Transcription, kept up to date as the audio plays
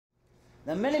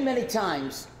Now, many, many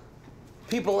times,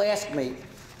 people ask me,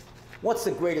 what's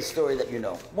the greatest story that you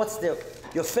know? What's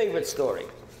your favorite story?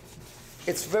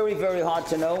 It's very, very hard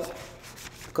to know,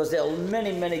 because there are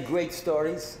many, many great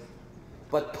stories.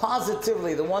 But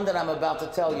positively, the one that I'm about to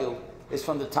tell you is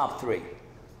from the top 3.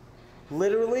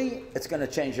 Literally, it's going to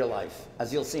change your life,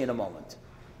 as you'll see in a moment.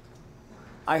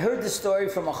 I heard this story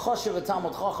from a Choshev, a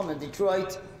Talmud Chacham in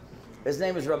Detroit. His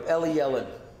name is Rabbi Eli Yellen.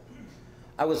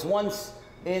 I was once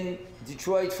in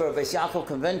Detroit for a Beis Yaakov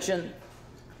convention,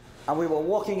 and we were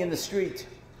walking in the street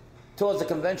towards the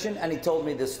convention, and he told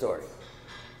me this story.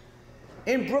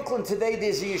 In Brooklyn today,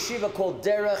 there's a yeshiva called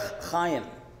Derech Chaim.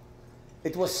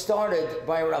 It was started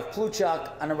by a Rav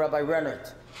Pluchak and a Rabbi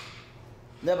Rennert.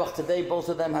 Nebuch, today, both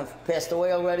of them have passed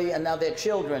away already, and now their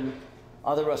children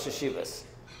are the Rosh Yeshivas.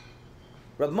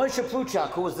 Rav Moshe Pluchak,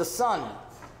 who was the son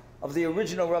of the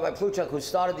original Rabbi Pluchak who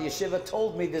started the yeshiva,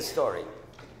 told me this story.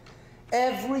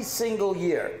 Every single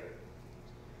year,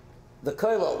 the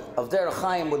kollel of Derech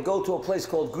Chaim would go to a place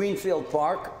called Greenfield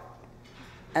Park,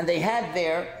 and they had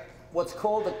there what's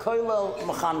called the kollel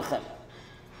Mechanchem.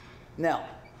 Now,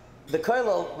 the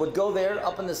kollel would go there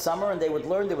up in the summer, and they would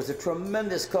learn. There was a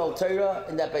tremendous kol Torah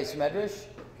in that Beis Medrash.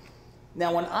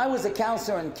 Now, when I was a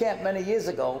counselor in camp many years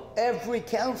ago, every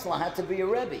counselor had to be a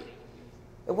Rebbe.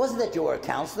 It wasn't that you were a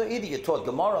counselor. Either you taught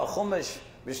Gemara, Chumash,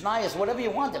 Mishnayos, whatever you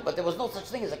wanted, but there was no such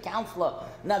thing as a counselor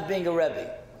not being a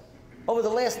Rebbe. Over the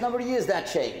last number of years, that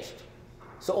changed.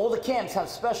 So all the camps have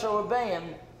special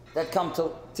Rebbeim that come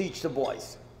to teach the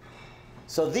boys.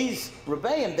 So these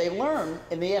Rebbeim, they learn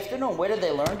in the afternoon. Where did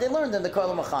they learn? They learned in the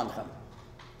kollel Mechanchem.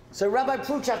 So Rabbi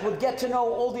Pluchak would get to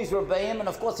know all these Rebbeim, and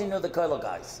of course he knew the kollel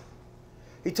guys.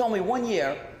 He told me one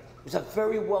year, he was a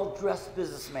very well-dressed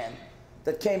businessman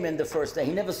that came in the first day.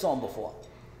 He never saw him before.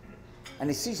 And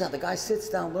he sees how the guy sits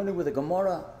down learning with the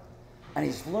Gemara, and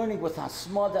he's learning with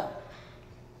Hasmada,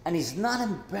 and he's not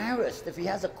embarrassed. If he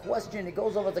has a question, he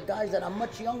goes over to guys that are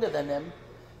much younger than him,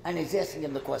 and he's asking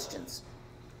him the questions.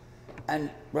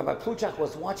 And Rabbi Pluchak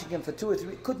was watching him for 2 or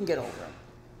 3, couldn't get over him.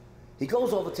 He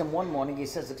goes over to him one morning, he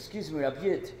says, "Excuse me, Rabbi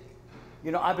Yid,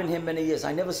 you know, I've been here many years,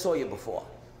 I never saw you before.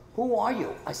 Who are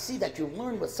you? I see that you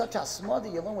learn with such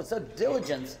hasmada, you learn with such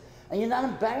diligence, and you're not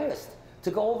embarrassed to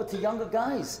go over to younger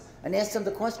guys and ask them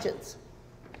the questions."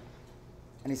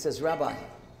 And he says, "Rabbi,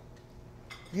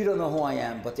 you don't know who I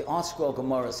am, but the Art Scroll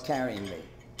Gemara is carrying me."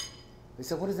 He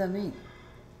said, "What does that mean?"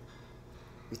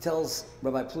 He tells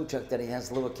Rabbi Pluchak that he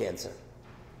has liver cancer.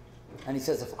 And he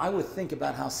says, "If I would think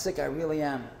about how sick I really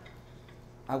am,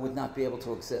 I would not be able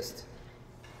to exist.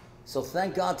 So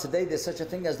thank God today there's such a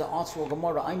thing as the Art Scroll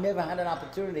Gemara. I never had an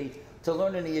opportunity to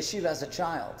learn in a yeshiva as a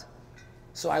child.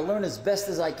 So I learn as best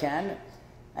as I can.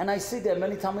 And I see there are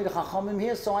many Talmidei Chachamim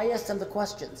here, so I asked them the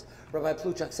questions." Rabbi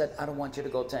Pluchak said, "I don't want you to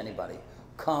go to anybody.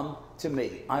 Come to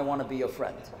me. I want to be your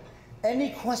friend. Any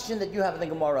question that you have in the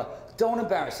Gemara, don't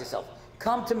embarrass yourself.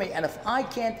 Come to me, and if I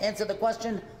can't answer the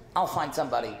question, I'll find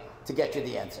somebody to get you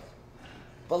the answer.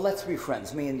 But let's be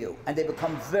friends, me and you." And they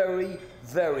become very,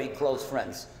 very close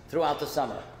friends throughout the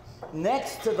summer.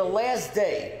 Next to the last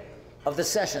day of the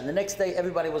session, the next day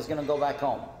everybody was going to go back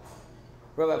home.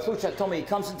 Rabbi Pluchak told me he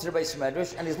comes into the Beis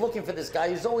Medrash, and he's looking for this guy.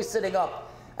 He's always sitting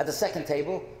up at the second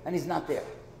table, and he's not there.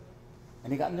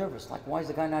 And he got nervous, like, why is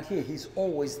the guy not here? He's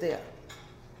always there.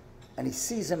 And he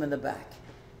sees him in the back.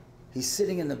 He's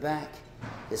sitting in the back.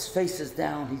 His face is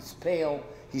down. He's pale.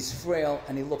 He's frail.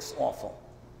 And he looks awful.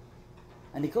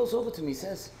 And he goes over to me. He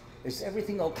says, "Is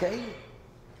everything okay?"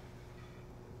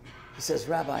 He says,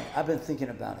 "Rabbi, I've been thinking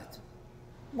about it.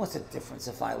 What's the difference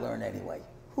if I learn anyway?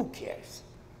 Who cares?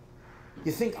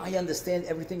 You think I understand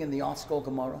everything in the Art Scroll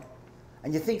Gemara?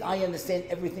 And you think I understand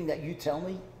everything that you tell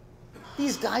me?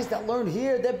 These guys that learn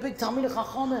here, they're big Talmidei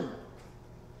Chachamim.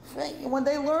 When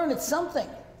they learn, it's something.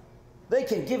 They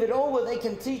can give it over. They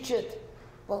can teach it.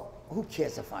 Well, who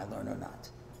cares if I learn or not?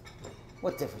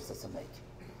 What difference does it make?"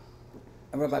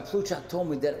 And Rabbi Pluchak told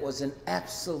me that it was an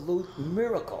absolute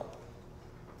miracle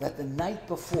that the night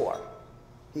before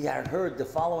he had heard the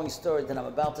following story that I'm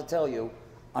about to tell you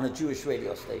on a Jewish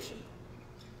radio station.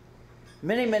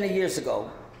 Many, many years ago,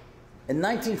 in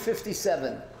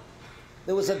 1957,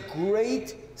 there was a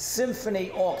great symphony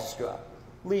orchestra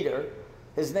leader.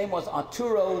 His name was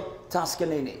Arturo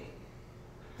Toscanini.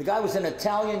 The guy was an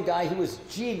Italian guy. He was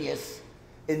genius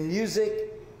in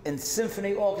music, in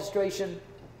symphony orchestration.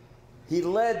 He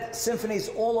led symphonies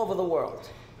all over the world.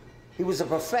 He was a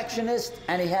perfectionist,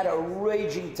 and he had a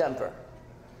raging temper.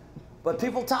 But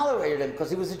people tolerated him because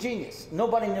he was a genius.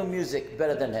 Nobody knew music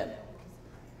better than him.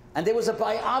 And there was a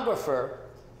biographer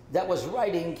that was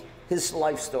writing his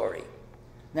life story.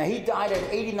 Now, he died at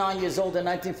 89 years old in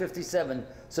 1957,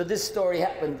 so this story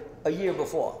happened a year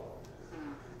before.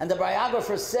 And the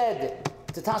biographer said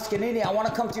to Toscanini, I want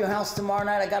to come to your house tomorrow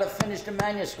night. I got to finish the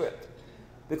manuscript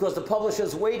because the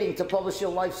publisher's waiting to publish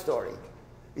your life story.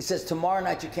 He says, tomorrow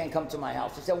night you can't come to my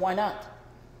house. He said, why not?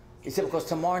 He said, because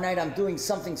tomorrow night I'm doing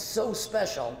something so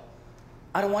special,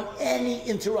 I don't want any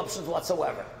interruptions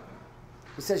whatsoever.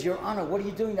 He says, Your Honor, what are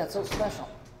you doing that's so special?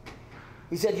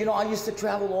 He said, you know, I used to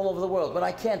travel all over the world, but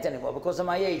I can't anymore because of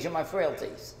my age and my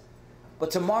frailties.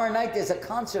 But tomorrow night there's a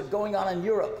concert going on in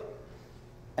Europe,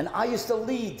 and I used to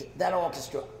lead that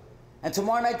orchestra. And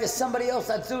tomorrow night there's somebody else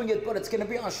that's doing it, but it's going to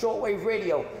be on shortwave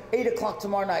radio, 8 o'clock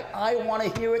tomorrow night. I want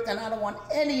to hear it, and I don't want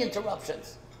any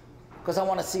interruptions because I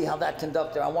want to see how that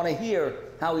conductor, I want to hear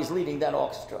how he's leading that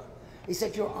orchestra. He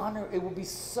said, Your Honor, it will be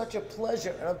such a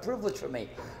pleasure and a privilege for me.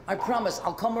 I promise,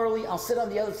 I'll come early, I'll sit on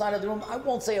the other side of the room, I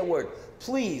won't say a word.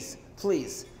 Please,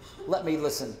 please, let me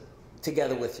listen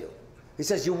together with you. He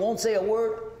says, you won't say a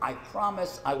word? I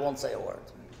promise I won't say a word.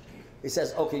 He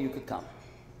says, okay, you could come.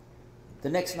 The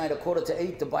next night,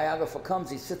 7:45, the biographer comes,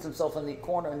 he sits himself in the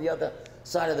corner on the other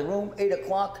side of the room. 8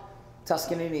 o'clock,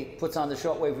 Toscanini puts on the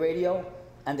shortwave radio,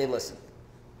 and they listen.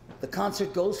 The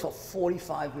concert goes for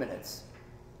 45 minutes.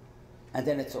 And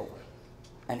then it's over.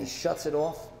 And he shuts it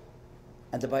off.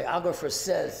 And the biographer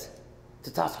says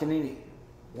to Toscanini,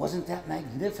 wasn't that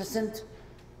magnificent?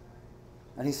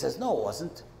 And he says, no, it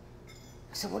wasn't.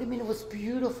 I said, what do you mean it was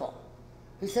beautiful?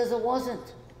 He says, it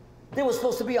wasn't. There was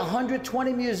supposed to be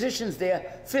 120 musicians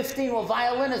there. 15 were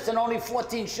violinists and only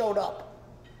 14 showed up.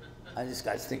 And this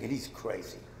guy's thinking he's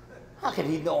crazy. How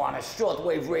can he know on a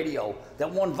shortwave radio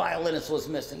that one violinist was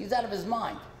missing? He's out of his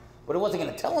mind. But it wasn't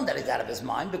going to tell him that he's out of his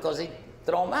mind because he'd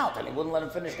throw him out and he wouldn't let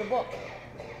him finish the book.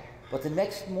 But the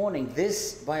next morning,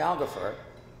 this biographer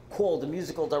called the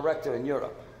musical director in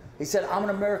Europe. He said, I'm an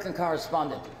American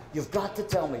correspondent. You've got to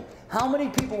tell me how many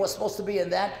people were supposed to be in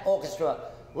that orchestra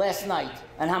last night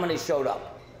and how many showed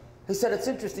up. He said, it's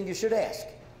interesting, you should ask.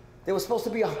 There were supposed to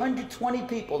be 120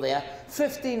 people there.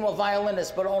 15 were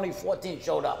violinists, but only 14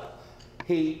 showed up.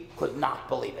 He could not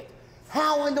believe it.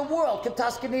 How in the world could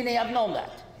Toscanini have known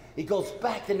that? He goes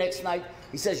back the next night.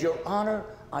 He says, Your Honor,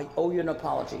 I owe you an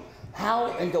apology.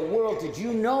 How in the world did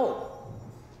you know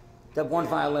that one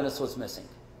violinist was missing?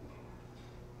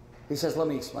 He says, let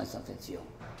me explain something to you.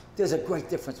 There's a great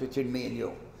difference between me and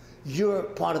you. You're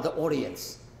part of the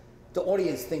audience. The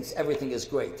audience thinks everything is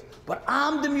great. But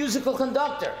I'm the musical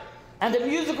conductor. And the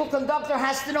musical conductor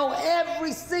has to know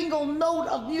every single note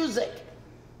of music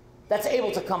that's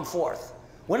able to come forth.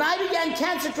 When I began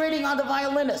concentrating on the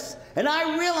violinist, and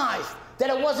I realized that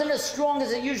it wasn't as strong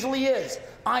as it usually is,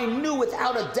 I knew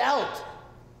without a doubt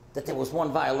that there was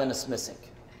one violinist missing.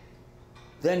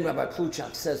 Then Rabbi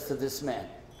Pluchak says to this man,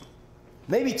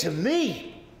 maybe to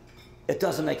me, it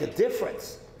doesn't make a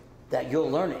difference that you're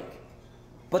learning.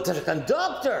 But to the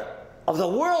conductor of the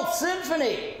World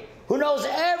Symphony, who knows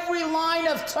every line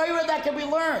of Torah that can be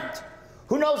learned,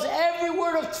 who knows every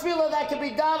word of tefillah that can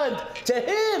be davened, to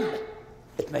him,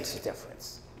 it makes a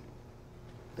difference.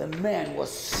 The man was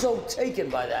so taken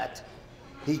by that.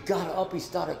 He got up, he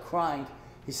started crying.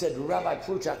 He said, Rabbi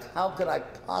Pluchak, how could I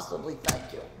possibly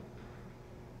thank you?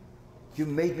 You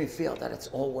made me feel that it's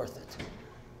all worth it.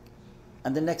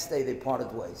 And the next day they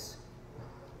parted ways.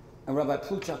 And Rabbi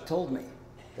Pluchak told me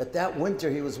that that winter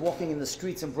he was walking in the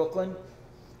streets in Brooklyn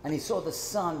and he saw the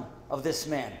son of this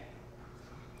man.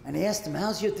 And he asked him,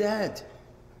 how's your dad?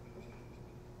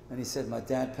 And he said, my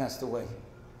dad passed away.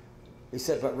 He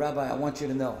said, but Rabbi, I want you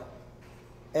to know,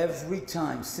 every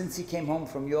time since he came home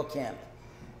from your camp,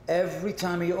 every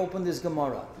time he opened his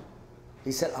Gemara,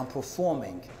 he said, I'm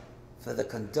performing for the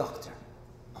conductor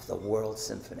of the World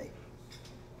Symphony.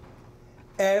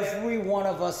 Every one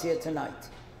of us here tonight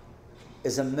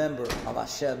is a member of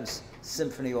Hashem's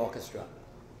symphony orchestra.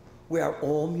 We are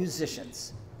all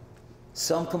musicians.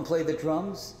 Some can play the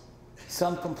drums,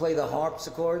 some can play the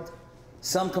harpsichord,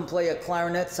 some can play a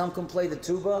clarinet, some can play the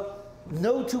tuba.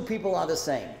 No two people are the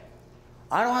same.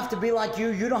 I don't have to be like you,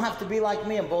 you don't have to be like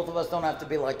me, and both of us don't have to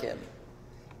be like him.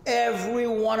 Every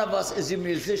one of us is a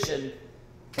musician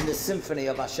in the symphony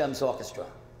of Hashem's orchestra.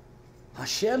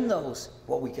 Hashem knows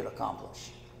what we can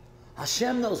accomplish.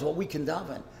 Hashem knows what we can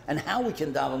daven and how we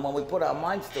can daven when we put our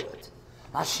minds to it.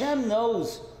 Hashem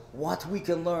knows what we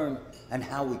can learn and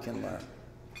how we can learn.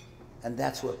 And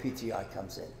that's where PTI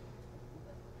comes in.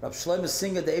 Rav Shlomo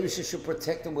Singer, the Eibusher should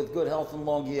protect him with good health and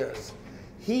long years.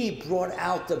 He brought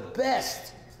out the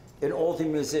best in all the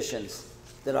musicians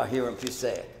that are here in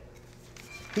Puseyik.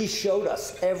 He showed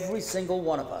us, every single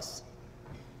one of us,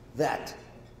 that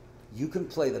you can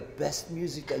play the best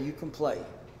music that you can play,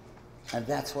 And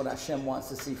that's what Hashem wants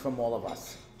to see from all of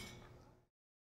us.